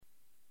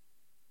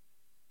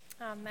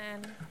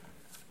Amen.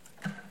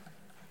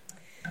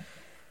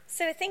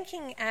 So we're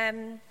thinking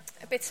a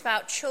bit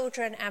about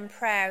children and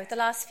prayer. The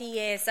last few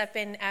years I've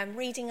been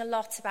reading a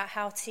lot about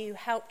how to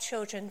help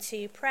children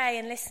to pray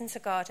and listen to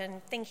God,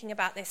 and thinking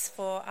about this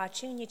for our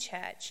junior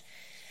church.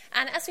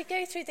 And as we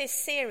go through this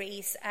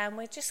series,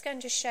 we're just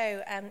going to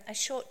show a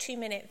short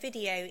 2-minute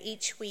video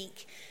each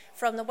week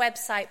from the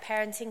website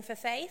Parenting for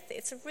Faith.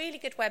 It's a really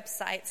good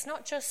website. It's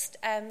not just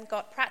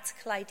got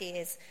practical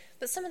ideas,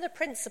 but some of the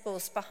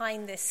principles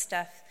behind this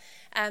stuff.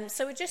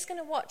 So we're just going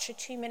to watch a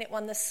 2-minute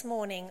one this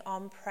morning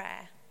on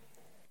prayer.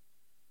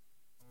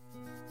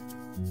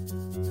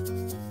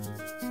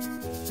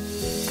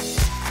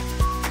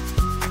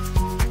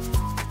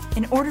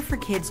 In order for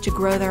kids to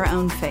grow their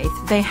own faith,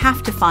 they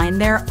have to find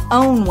their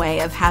own way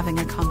of having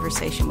a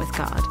conversation with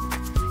God.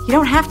 You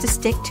don't have to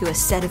stick to a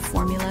set of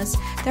formulas.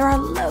 There are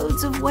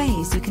loads of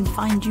ways you can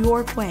find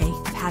your way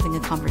of having a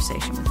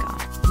conversation with God.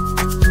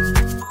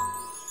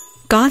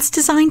 God's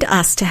designed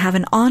us to have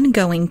an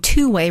ongoing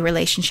two-way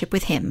relationship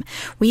with Him.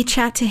 We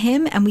chat to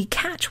Him and we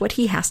catch what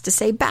He has to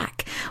say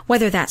back,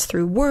 whether that's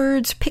through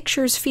words,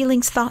 pictures,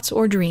 feelings, thoughts,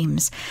 or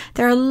dreams.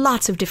 There are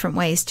lots of different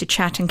ways to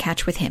chat and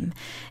catch with Him.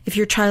 If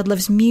your child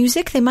loves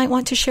music, they might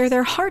want to share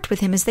their heart with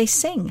Him as they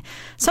sing.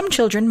 Some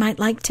children might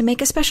like to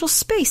make a special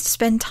space to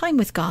spend time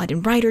with God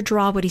and write or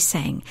draw what He's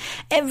saying.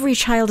 Every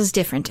child is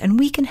different, and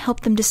we can help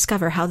them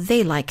discover how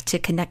they like to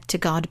connect to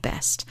God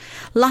best.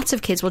 Lots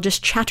of kids will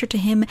just chatter to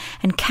Him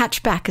and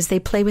catch back as they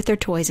play with their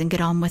toys and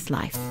get on with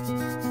life.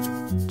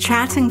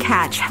 Chat and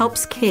Catch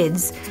helps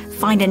kids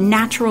find a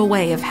natural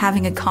way of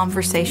having a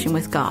conversation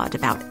with God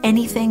about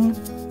anything,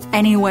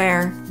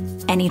 anywhere,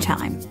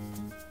 anytime.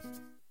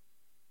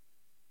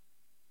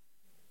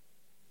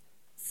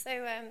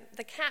 So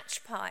the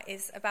catch part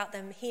is about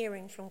them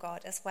hearing from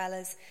God as well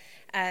as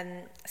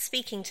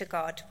speaking to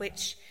God,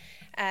 which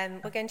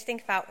we're going to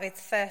think about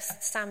with 1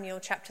 Samuel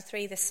chapter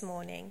 3 this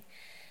morning.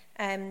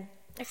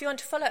 If you want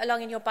to follow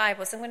along in your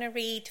Bibles, I'm going to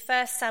read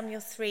 1 Samuel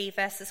 3,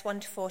 verses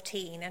 1 to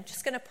 14. I'm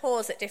just going to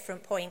pause at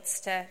different points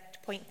to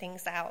point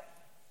things out.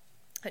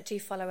 But do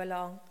follow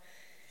along.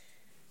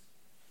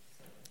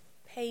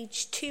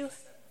 Page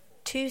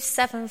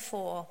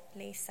 274,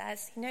 Lee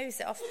says. He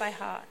knows it off by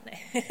heart. No.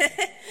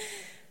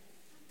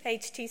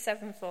 Page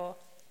 274.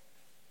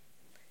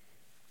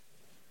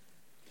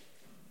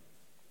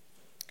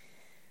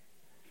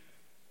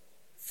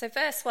 So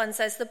verse 1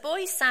 says, "The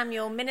boy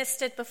Samuel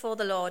ministered before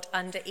the Lord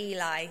under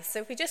Eli."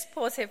 So if we just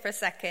pause here for a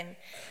second.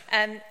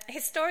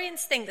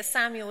 Historians think that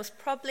Samuel was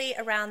probably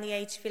around the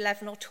age of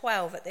 11 or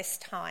 12 at this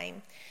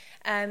time.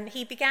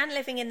 He began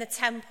living in the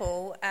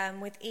temple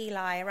with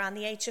Eli around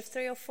the age of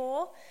 3 or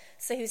 4.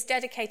 So he was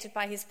dedicated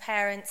by his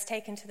parents,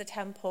 taken to the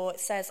temple, it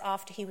says,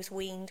 after he was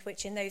weaned,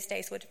 which in those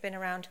days would have been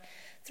around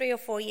 3 or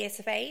 4 years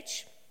of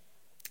age.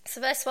 So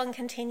verse 1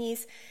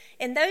 continues,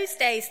 "In those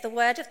days the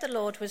word of the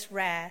Lord was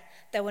rare.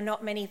 There were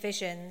not many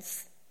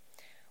visions.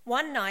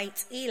 One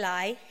night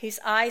Eli, whose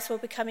eyes were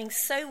becoming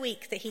so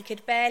weak that he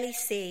could barely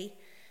see,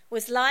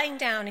 was lying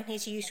down in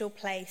his usual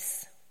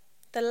place.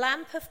 The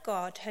lamp of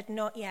God had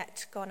not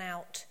yet gone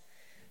out."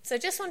 So I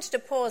just wanted to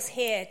pause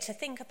here to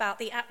think about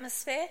the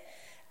atmosphere.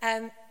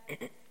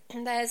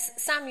 There's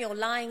Samuel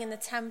lying in the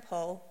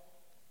temple,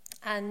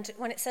 and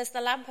when it says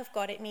the lamp of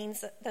God, it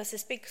means that there's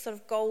this big sort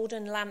of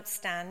golden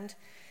lampstand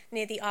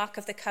near the Ark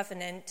of the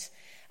Covenant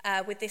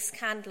with this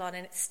candle on,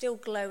 and it's still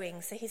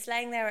glowing. So he's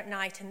laying there at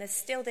night, and there's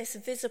still this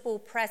visible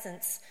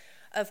presence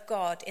of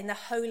God in the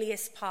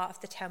holiest part of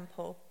the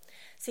temple.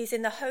 So he's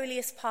in the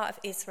holiest part of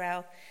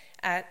Israel,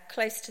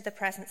 close to the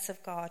presence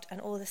of God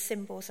and all the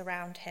symbols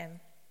around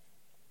him.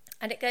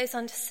 And it goes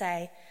on to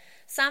say,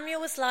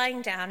 "Samuel was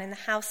lying down in the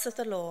house of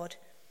the Lord,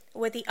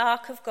 where the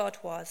Ark of God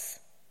was.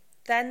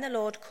 Then the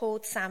Lord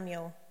called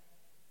Samuel.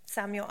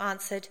 Samuel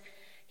answered,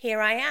 'Here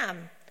I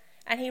am.'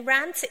 And he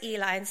ran to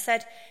Eli and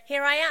said,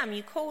 'Here I am,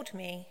 you called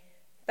me.'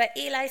 But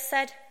Eli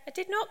said, 'I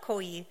did not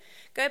call you.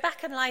 Go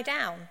back and lie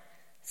down.'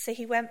 So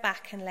he went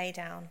back and lay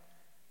down.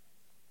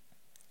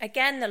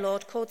 Again the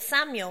Lord called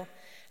Samuel,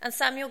 and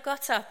Samuel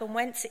got up and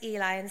went to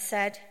Eli and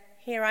said,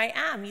 'Here I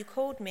am, you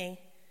called me.'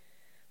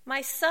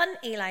 'My son,'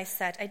 Eli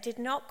said, 'I did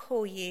not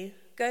call you.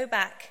 Go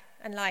back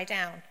and lie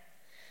down.'"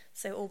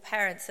 So all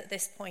parents at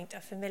this point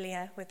are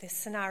familiar with this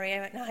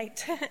scenario at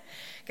night.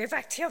 Go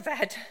back to your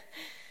bed.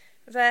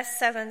 Verse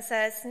 7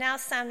 says, "Now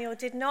Samuel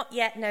did not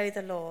yet know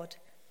the Lord.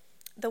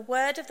 The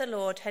word of the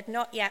Lord had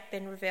not yet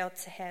been revealed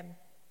to him.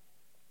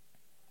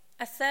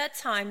 A third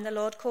time the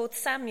Lord called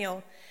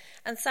Samuel,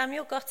 and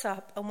Samuel got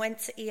up and went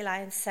to Eli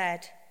and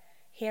said,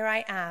 'Here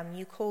I am,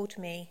 you called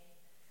me.'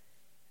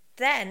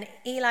 Then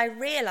Eli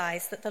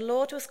realized that the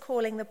Lord was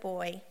calling the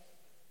boy.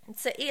 And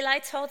so Eli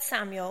told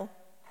Samuel,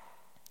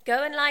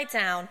 'Go and lie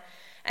down,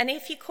 and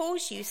if he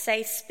calls you,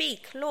 say,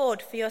 "Speak,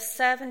 Lord, for your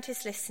servant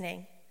is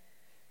listening."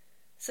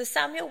 So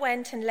Samuel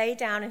went and lay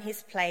down in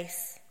his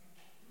place.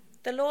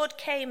 The Lord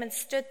came and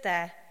stood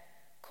there,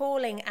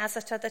 calling as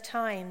at other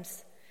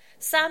times,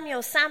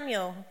 "Samuel,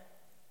 Samuel."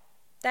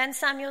 Then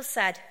Samuel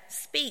said,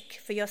 "Speak,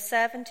 for your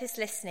servant is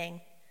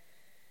listening."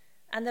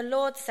 And the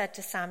Lord said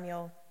to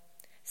Samuel,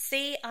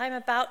 See, I'm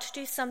about to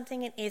do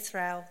something in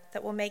Israel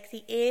that will make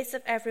the ears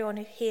of everyone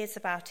who hears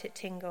about it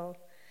tingle.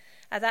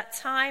 At that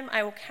time,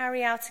 I will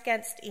carry out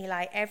against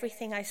Eli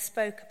everything I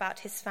spoke about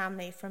his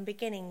family from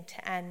beginning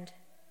to end.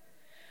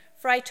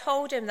 For I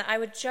told him that I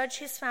would judge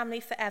his family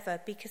forever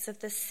because of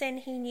the sin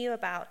he knew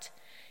about.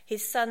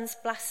 His sons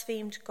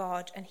blasphemed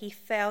God, and he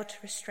failed to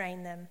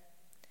restrain them.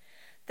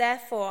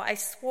 Therefore, I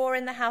swore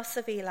in the house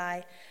of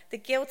Eli, the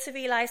guilt of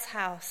Eli's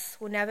house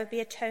will never be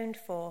atoned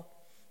for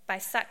by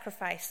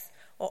sacrifice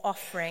or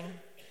offering.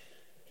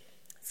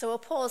 So we'll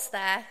pause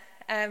there.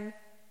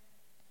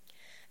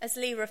 As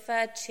Lee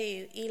referred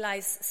to,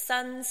 Eli's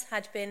sons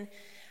had been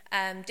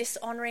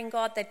dishonouring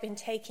God. They'd been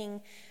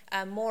taking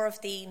more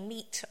of the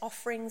meat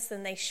offerings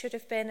than they should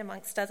have been,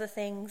 amongst other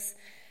things,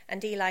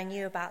 and Eli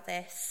knew about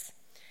this.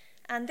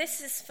 And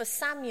this is for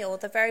Samuel,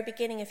 the very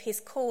beginning of his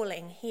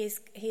calling. He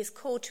is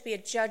called to be a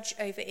judge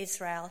over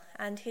Israel,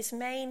 and his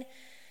main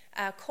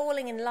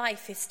calling in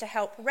life is to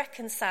help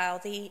reconcile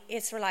the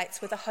Israelites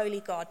with a holy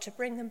God, to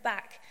bring them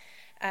back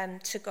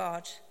to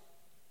God.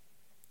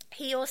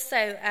 He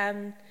also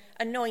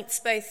anoints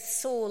both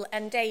Saul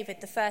and David,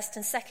 the first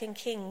and second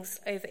kings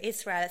over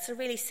Israel. It's a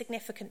really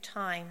significant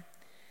time.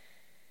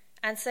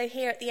 And so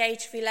here at the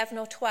age of 11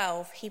 or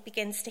 12, he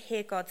begins to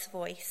hear God's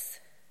voice.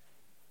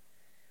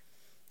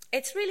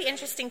 It's really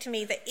interesting to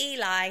me that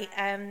Eli,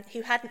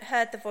 who hadn't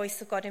heard the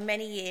voice of God in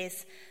many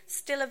years,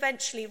 still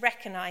eventually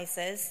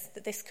recognizes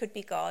that this could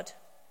be God.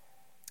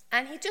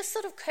 And he just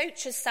sort of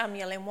coaches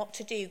Samuel in what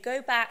to do.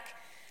 Go back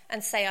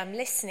and say, I'm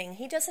listening.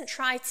 He doesn't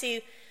try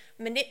to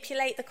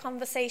manipulate the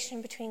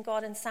conversation between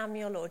God and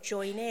Samuel or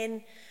join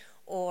in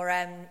or,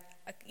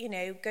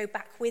 go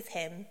back with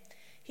him.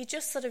 He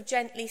just sort of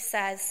gently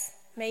says,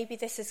 maybe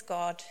this is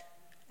God.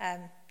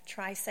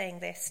 Try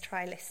saying this,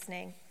 try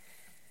listening.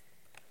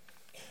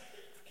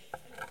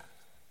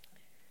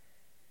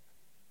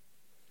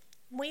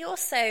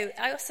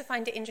 I also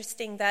find it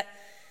interesting that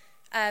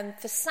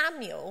for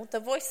Samuel, the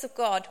voice of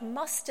God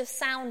must have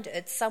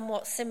sounded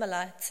somewhat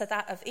similar to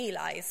that of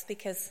Eli's,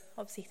 because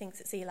obviously he thinks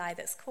it's Eli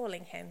that's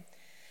calling him.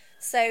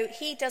 So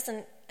he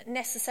doesn't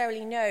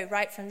necessarily know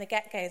right from the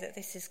get-go that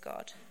this is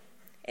God.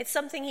 It's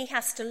something he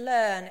has to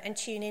learn and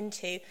tune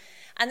into.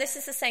 And this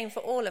is the same for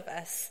all of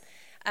us.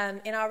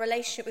 In our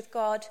relationship with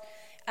God,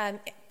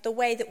 the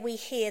way that we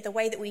hear, the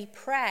way that we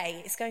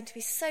pray is going to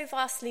be so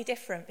vastly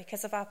different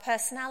because of our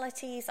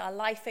personalities, our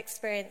life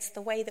experience.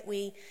 The way that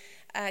we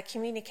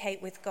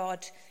communicate with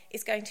God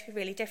is going to be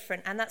really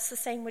different. And that's the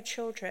same with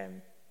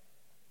children.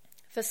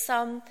 For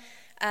some,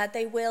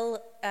 they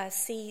will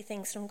see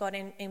things from God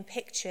in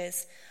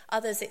pictures.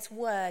 Others, it's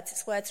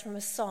words from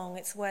a song,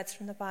 it's words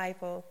from the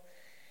Bible.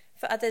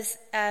 For others,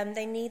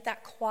 they need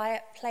that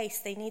quiet place.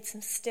 They need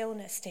some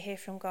stillness to hear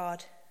from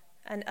God.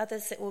 And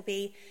others, it will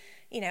be,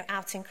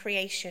 out in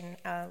creation,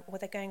 where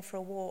they're going for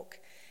a walk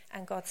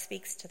and God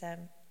speaks to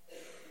them.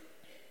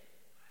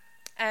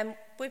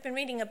 We've been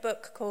reading a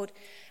book called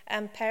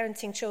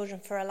Parenting Children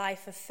for a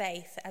Life of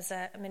Faith as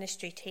a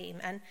ministry team.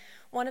 And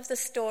one of the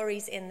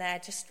stories in there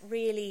just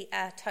really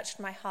touched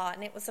my heart.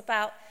 And it was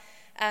about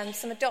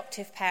some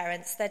adoptive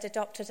parents. They'd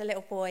adopted a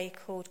little boy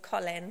called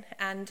Colin.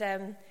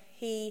 And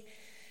he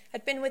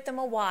had been with them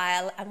a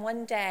while. And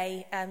one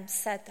day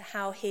said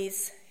how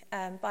his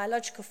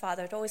biological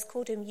father had always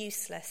called him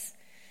useless.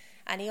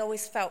 And he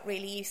always felt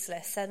really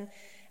useless.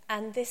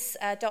 And this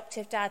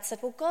adoptive dad said,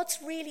 well, God's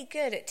really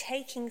good at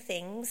taking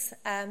things,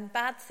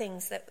 bad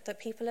things that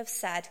people have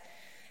said,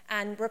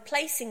 and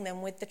replacing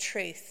them with the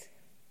truth.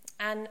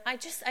 And I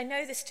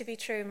know this to be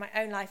true in my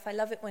own life. I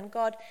love it when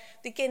God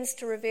begins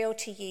to reveal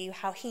to you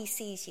how he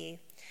sees you.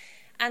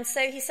 And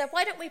so he said,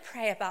 why don't we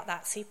pray about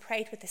that? So he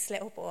prayed with this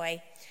little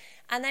boy.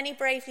 And then he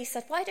bravely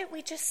said, why don't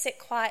we just sit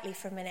quietly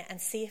for a minute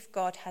and see if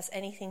God has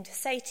anything to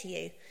say to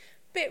you?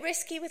 Bit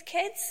risky with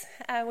kids.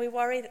 We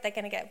worry that they're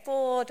going to get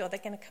bored or they're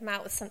going to come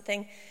out with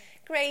something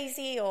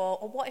crazy, or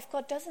what if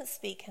God doesn't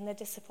speak and they're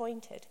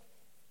disappointed?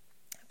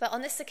 But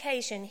on this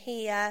occasion,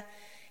 he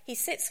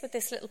sits with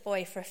this little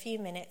boy for a few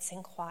minutes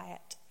in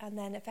quiet, and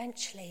then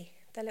eventually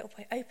the little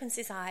boy opens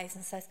his eyes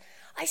and says,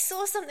 I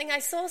saw something.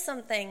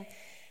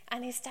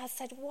 And his dad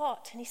said,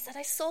 what? And he said,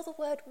 I saw the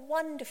word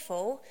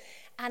wonderful,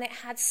 and it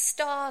had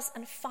stars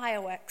and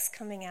fireworks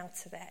coming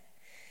out of it.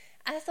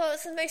 And I thought it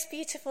was the most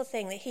beautiful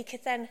thing that he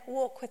could then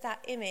walk with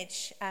that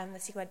image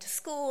as he went to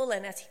school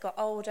and as he got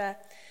older,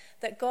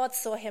 that God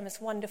saw him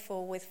as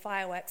wonderful with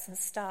fireworks and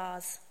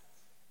stars.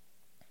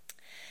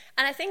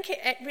 And I think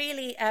it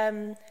really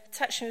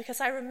touched me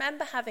because I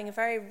remember having a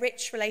very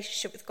rich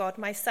relationship with God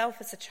myself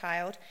as a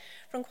child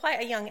from quite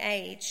a young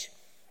age.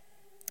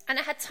 And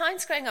I had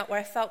times growing up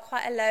where I felt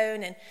quite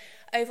alone and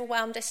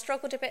overwhelmed. I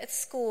struggled a bit at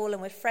school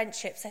and with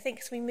friendships, I think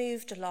because we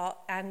moved a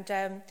lot. And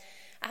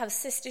I have a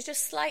sister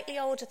just slightly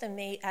older than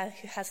me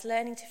who has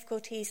learning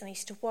difficulties, and I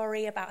used to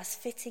worry about us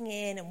fitting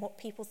in and what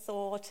people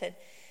thought.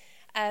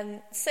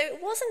 And so it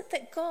wasn't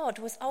that God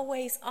was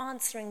always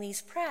answering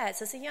these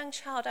prayers. As a young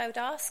child, I would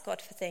ask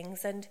God for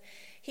things, and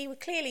he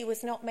clearly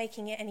was not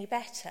making it any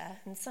better,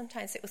 and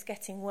sometimes it was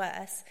getting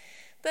worse.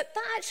 But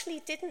that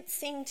actually didn't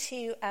seem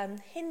to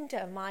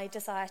hinder my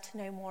desire to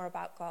know more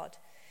about God.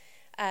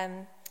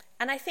 And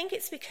I think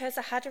it's because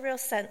I had a real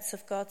sense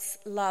of God's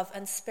love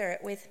and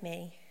spirit with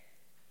me.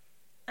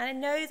 And I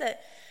know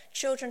that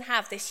children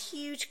have this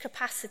huge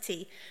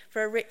capacity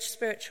for a rich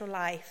spiritual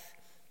life.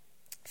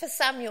 For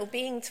Samuel,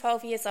 being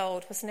 12 years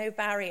old was no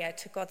barrier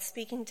to God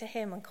speaking to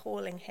him and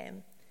calling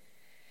him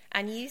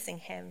and using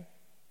him.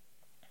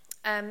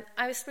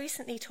 I was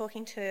recently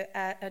talking to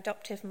an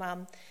adoptive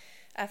mum,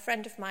 a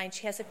friend of mine.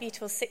 She has a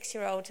beautiful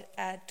 6-year-old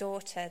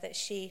daughter that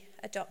she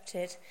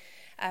adopted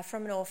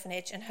from an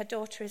orphanage, and her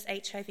daughter is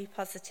HIV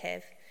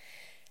positive.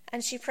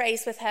 And she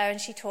prays with her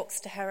and she talks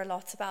to her a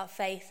lot about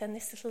faith. And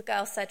this little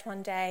girl said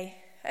one day,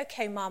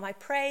 "Okay, Mum, I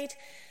prayed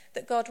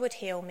that God would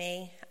heal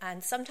me,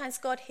 and sometimes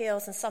God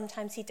heals and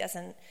sometimes he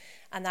doesn't,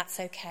 and that's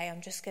okay.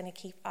 I'm just going to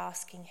keep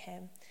asking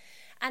him."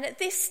 And at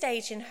this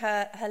stage in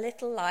her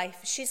little life,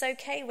 she's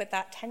okay with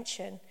that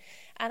tension.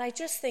 And I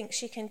just think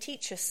she can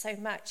teach us so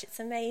much. It's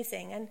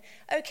amazing. And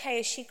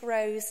okay, as she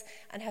grows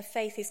and her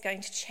faith is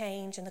going to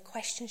change and the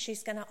questions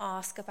she's going to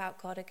ask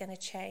about God are going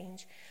to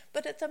change.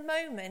 But at the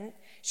moment,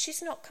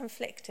 she's not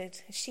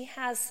conflicted. She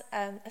has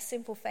a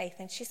simple faith,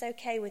 and she's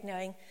okay with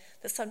knowing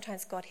that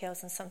sometimes God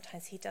heals and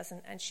sometimes he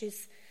doesn't. And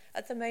she's,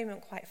 at the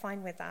moment, quite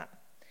fine with that.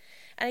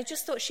 And I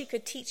just thought she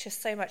could teach us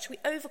so much. We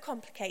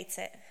overcomplicate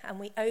it, and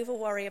we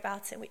over-worry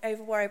about it, and we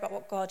over-worry about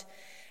what God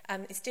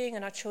is doing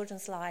in our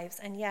children's lives,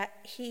 and yet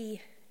he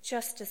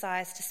just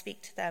desires to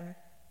speak to them.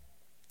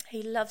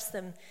 He loves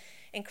them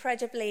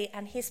incredibly,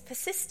 and he's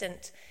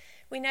persistent.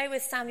 We know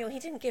with Samuel, he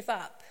didn't give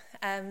up.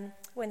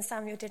 When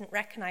Samuel didn't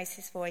recognize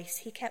his voice,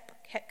 he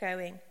kept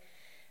going.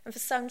 And for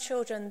some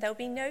children, there'll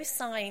be no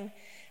sign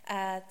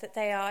that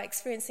they are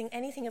experiencing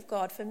anything of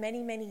God for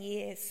many, many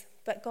years.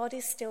 But God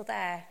is still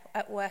there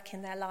at work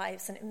in their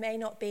lives, and it may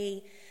not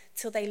be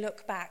till they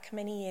look back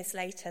many years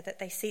later that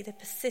they see the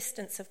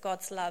persistence of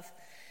God's love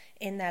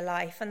in their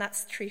life, and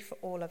that's true for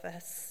all of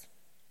us.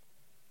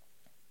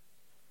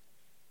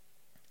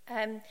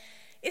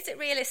 Is it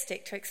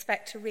realistic to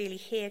expect to really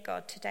hear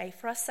God today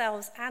for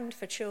ourselves and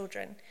for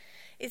children?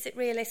 Is it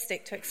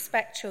realistic to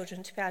expect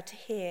children to be able to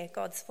hear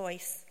God's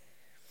voice?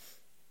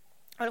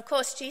 Well, of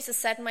course, Jesus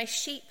said, "My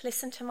sheep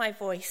listen to my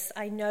voice.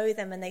 I know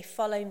them and they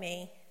follow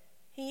me."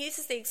 He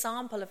uses the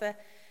example of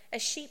a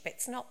sheep.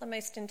 It's not the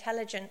most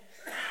intelligent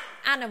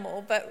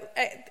animal, but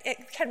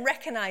it can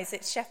recognize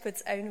its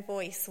shepherd's own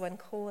voice when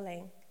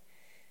calling.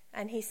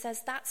 And he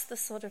says that's the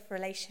sort of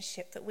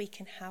relationship that we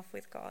can have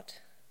with God.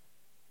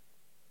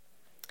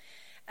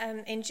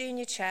 In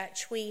junior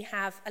church, we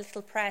have a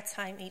little prayer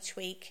time each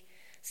week,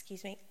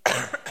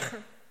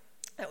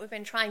 that we've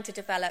been trying to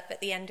develop at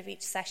the end of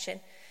each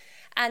session.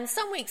 And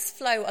some weeks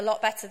flow a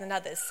lot better than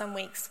others. Some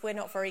weeks we're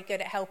not very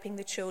good at helping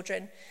the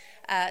children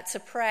to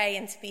pray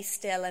and to be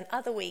still. And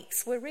other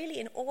weeks we're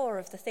really in awe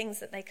of the things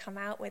that they come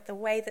out with, the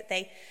way that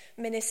they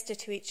minister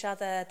to each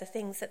other, the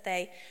things that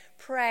they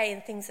pray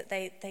and things that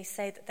they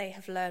say that they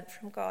have learned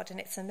from God. And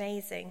it's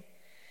amazing.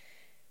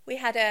 We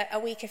had a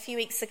week a few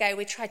weeks ago,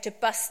 we tried to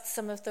bust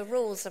some of the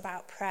rules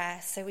about prayer.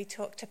 So we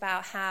talked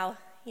about how,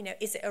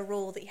 is it a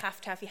rule that you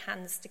have to have your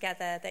hands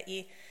together, that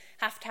you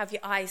have to have your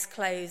eyes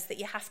closed, that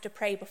you have to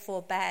pray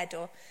before bed,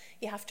 or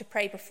you have to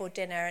pray before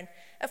dinner. And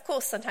of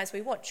course, sometimes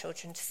we want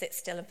children to sit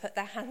still and put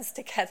their hands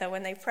together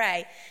when they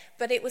pray.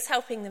 But it was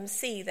helping them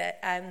see that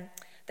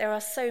there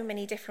are so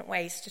many different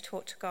ways to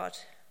talk to God.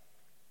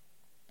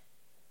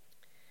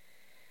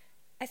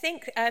 I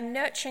think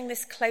nurturing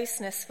this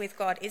closeness with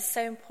God is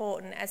so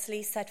important, as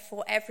Lee said,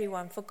 for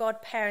everyone, for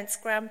godparents,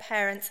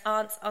 grandparents,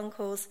 aunts,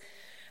 uncles,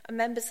 and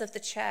members of the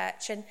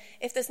church. And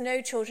if there's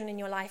no children in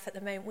your life at the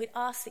moment, we'd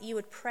ask that you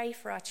would pray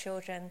for our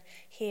children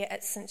here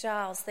at St.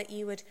 Giles, that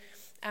you would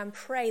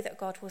pray that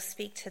God will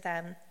speak to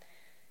them.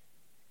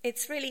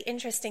 It's really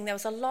interesting. There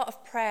was a lot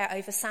of prayer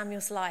over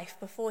Samuel's life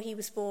before he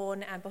was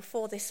born and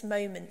before this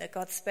moment that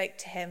God spoke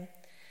to him.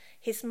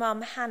 His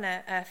mum,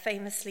 Hannah,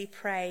 famously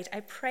prayed, "I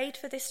prayed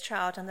for this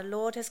child, and the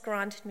Lord has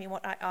granted me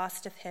what I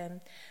asked of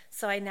him,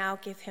 so I now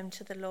give him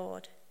to the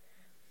Lord."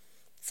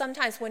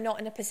 Sometimes we're not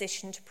in a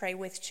position to pray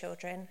with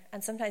children,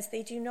 and sometimes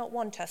they do not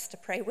want us to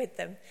pray with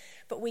them,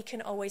 but we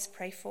can always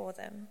pray for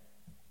them.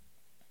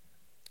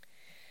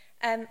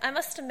 I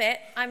must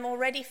admit, I'm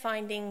already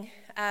finding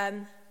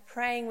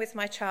praying with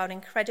my child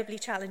incredibly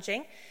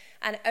challenging,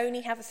 and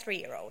only have a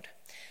 3-year-old.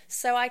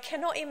 So I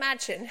cannot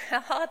imagine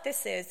how hard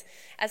this is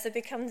as they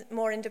become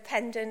more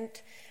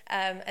independent,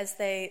 as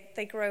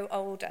they grow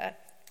older.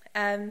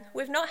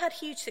 We've not had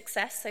huge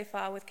success so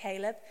far with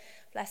Caleb,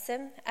 bless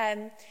him.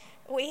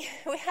 We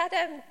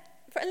had,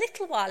 for a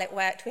little while it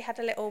worked, we had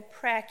a little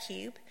prayer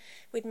cube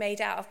we'd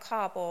made out of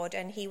cardboard,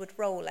 and he would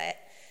roll it,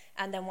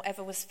 and then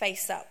whatever was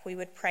face up we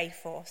would pray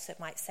for. So it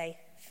might say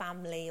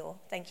family, or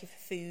thank you for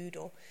food,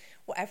 or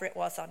whatever it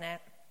was on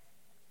it.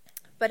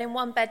 But in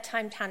one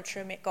bedtime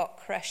tantrum, it got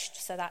crushed,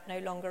 so that no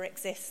longer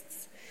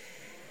exists.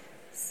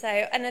 So,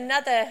 and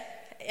another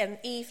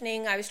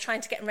evening, I was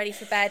trying to get him ready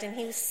for bed, and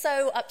he was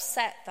so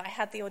upset that I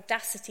had the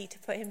audacity to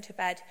put him to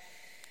bed.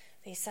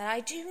 He said, "I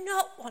do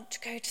not want to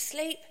go to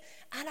sleep,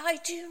 and I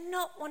do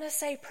not want to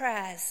say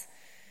prayers.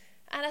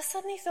 And I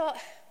suddenly thought,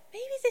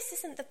 maybe this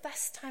isn't the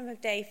best time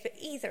of day for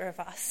either of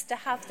us to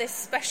have this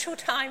special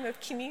time of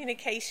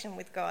communication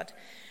with God.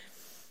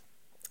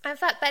 In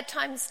fact,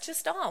 bedtimes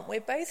just aren't.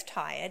 We're both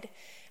tired,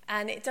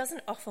 and it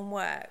doesn't often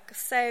work.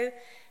 So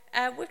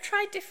we've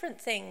tried different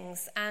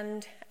things,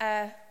 and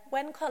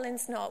when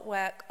Colin's not at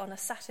work on a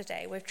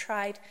Saturday, we've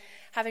tried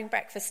having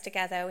breakfast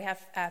together. We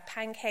have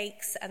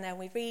pancakes, and then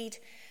we read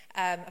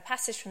a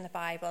passage from the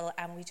Bible,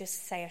 and we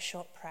just say a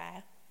short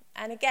prayer.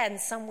 And again,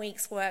 some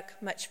weeks work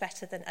much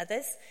better than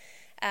others.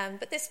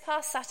 But this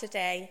past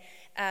Saturday,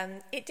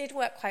 it did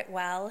work quite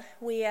well.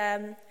 We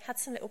had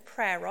some little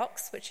prayer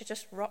rocks, which are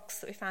just rocks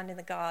that we found in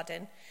the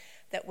garden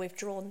that we've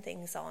drawn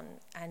things on.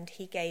 And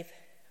he gave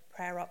a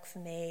prayer rock for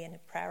me and a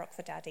prayer rock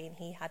for Daddy, and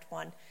he had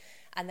one.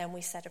 And then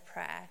we said a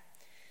prayer.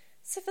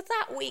 So for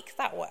that week,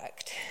 that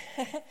worked.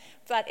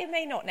 But it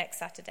may not next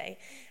Saturday.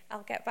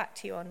 I'll get back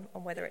to you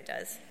on whether it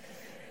does.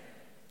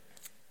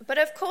 But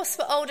of course,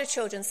 for older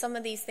children, some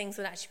of these things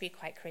would actually be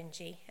quite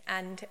cringy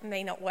and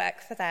may not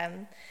work for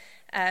them.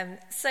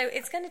 So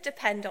it's going to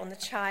depend on the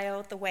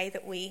child, the way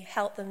that we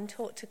help them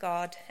talk to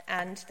God,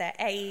 and their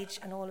age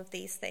and all of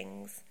these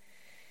things.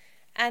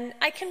 And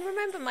I can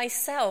remember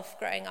myself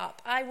growing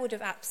up, I would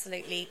have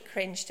absolutely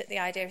cringed at the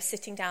idea of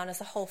sitting down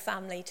as a whole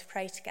family to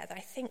pray together.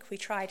 I think we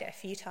tried it a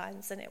few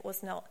times and it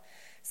was not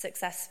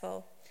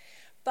successful.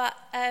 But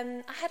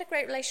I had a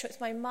great relationship with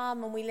my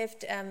mum, and we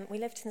lived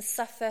in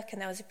Suffolk,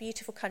 and there was a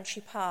beautiful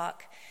country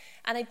park.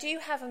 And I do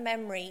have a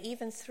memory,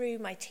 even through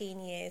my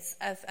teen years,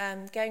 of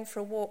going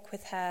for a walk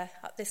with her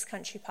up this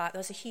country park. There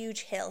was a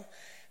huge hill,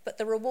 but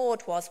the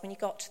reward was when you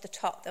got to the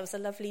top, there was a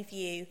lovely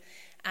view,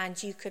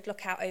 and you could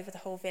look out over the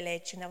whole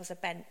village, and there was a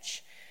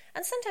bench.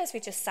 And sometimes we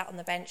just sat on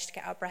the bench to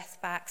get our breath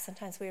back.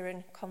 Sometimes we were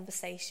in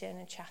conversation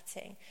and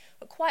chatting.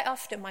 But quite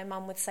often my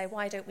mum would say,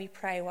 why don't we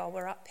pray while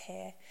we're up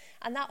here?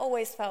 And that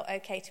always felt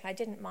okay to me. I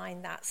didn't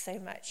mind that so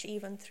much,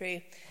 even through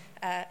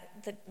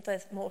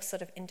the more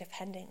sort of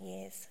independent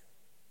years.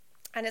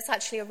 And it's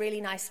actually a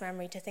really nice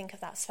memory to think of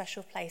that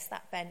special place,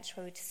 that bench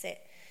where we'd sit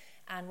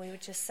and we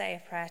would just say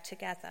a prayer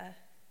together.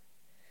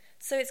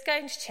 So it's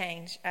going to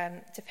change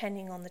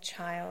depending on the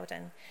child.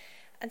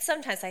 And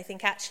sometimes I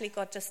think actually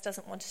God just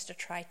doesn't want us to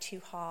try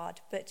too hard,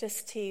 but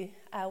just to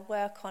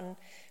work on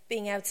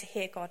being able to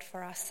hear God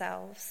for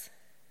ourselves.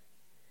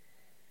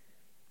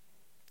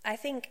 I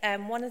think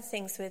one of the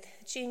things with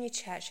Junior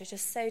Church I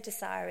just so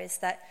desire is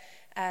that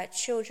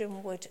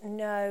children would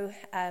know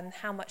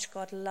how much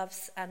God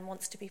loves and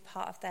wants to be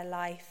part of their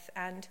life,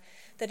 and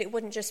that it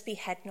wouldn't just be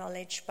head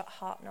knowledge but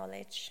heart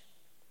knowledge.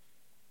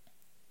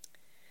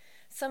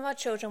 Some of our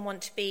children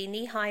want to be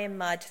knee-high in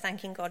mud,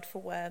 thanking God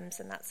for worms,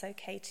 and that's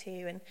okay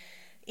too. And,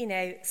 you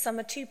know, some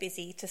are too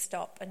busy to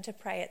stop and to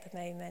pray at the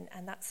moment,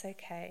 and that's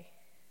okay.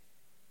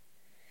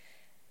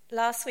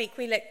 Last week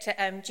we looked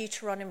at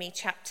Deuteronomy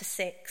chapter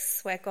 6,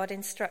 where God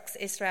instructs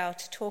Israel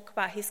to talk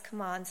about his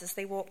commands as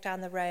they walk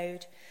down the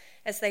road,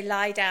 as they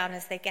lie down,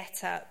 as they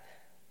get up.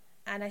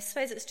 And I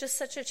suppose it's just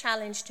such a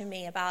challenge to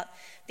me about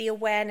the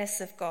awareness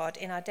of God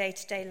in our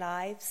day-to-day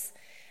lives.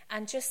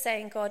 And just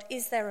saying, God,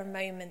 is there a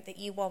moment that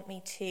you want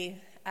me to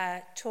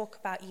talk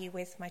about you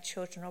with my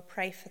children or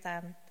pray for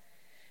them?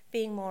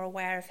 Being more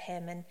aware of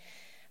him. And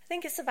I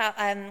think it's about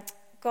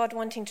God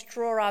wanting to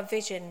draw our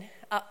vision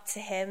up to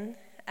him.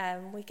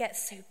 We get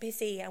so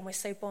busy and we're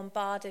so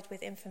bombarded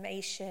with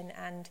information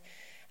and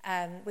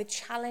with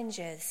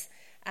challenges,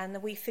 and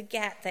that we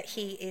forget that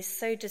he is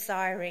so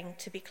desiring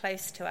to be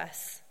close to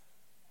us.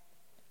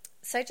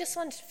 So I just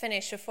wanted to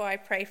finish before I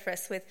pray for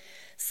us with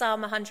Psalm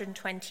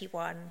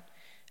 121.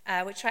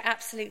 Which I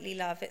absolutely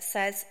love. It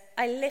says,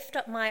 I lift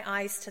up my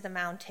eyes to the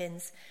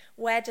mountains.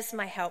 Where does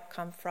my help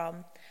come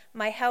from?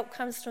 My help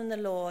comes from the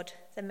Lord,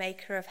 the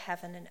maker of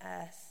heaven and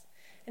earth.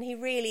 And he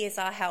really is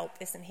our help,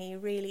 isn't he? He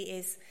really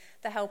is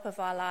the help of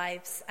our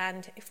lives.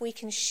 And if we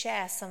can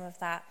share some of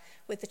that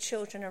with the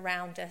children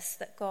around us,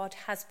 that God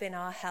has been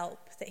our help,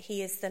 that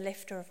he is the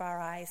lifter of our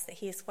eyes, that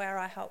he is where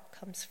our help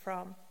comes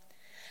from,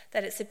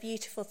 that it's a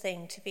beautiful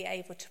thing to be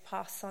able to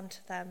pass on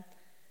to them.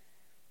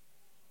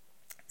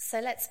 So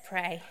let's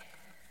pray.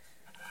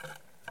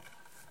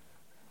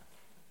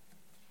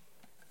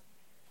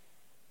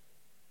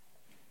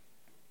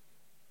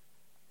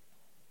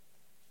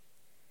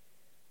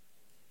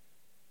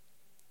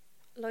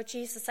 Lord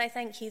Jesus, I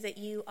thank you that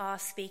you are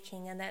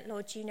speaking, and that,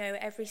 Lord, you know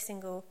every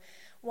single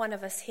one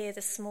of us here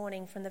this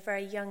morning, from the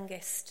very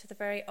youngest to the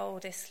very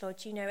oldest.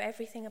 Lord, you know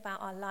everything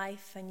about our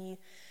life, and you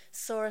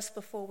saw us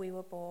before we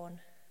were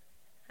born.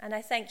 And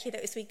I thank you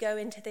that as we go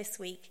into this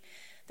week,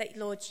 that,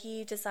 Lord,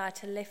 you desire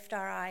to lift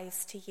our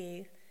eyes to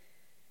you.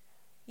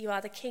 You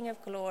are the King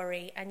of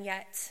glory, and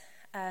yet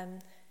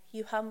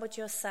you humbled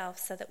yourself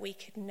so that we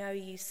could know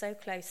you so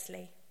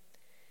closely.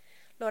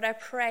 Lord, I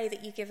pray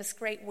that you give us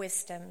great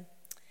wisdom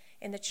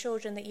in the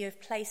children that you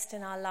have placed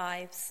in our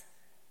lives.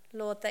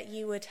 Lord, that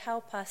you would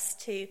help us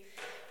to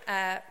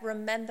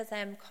remember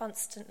them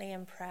constantly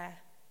in prayer.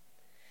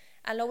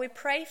 And Lord, we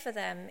pray for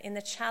them in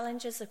the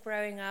challenges of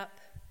growing up,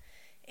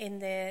 in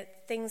the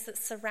things that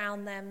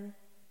surround them,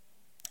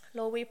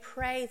 Lord, we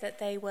pray that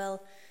they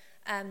will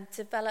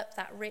develop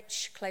that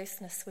rich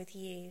closeness with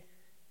you.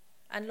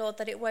 And Lord,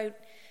 that it won't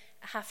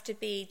have to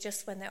be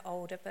just when they're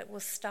older, but will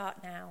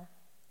start now.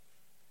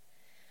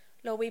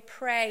 Lord, we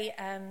pray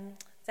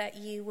that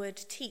you would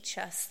teach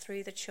us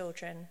through the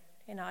children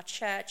in our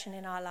church and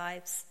in our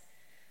lives,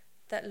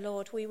 that,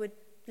 Lord, we would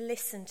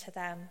listen to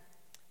them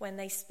when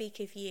they speak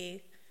of you,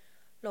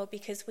 Lord,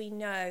 because we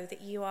know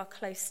that you are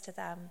close to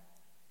them,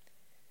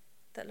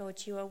 that,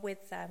 Lord, you are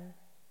with them,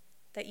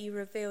 that you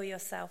reveal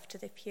yourself to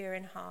the pure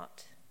in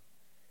heart.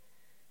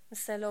 And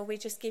so, Lord, we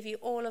just give you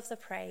all of the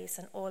praise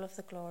and all of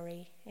the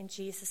glory in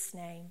Jesus'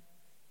 name.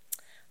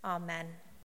 Amen.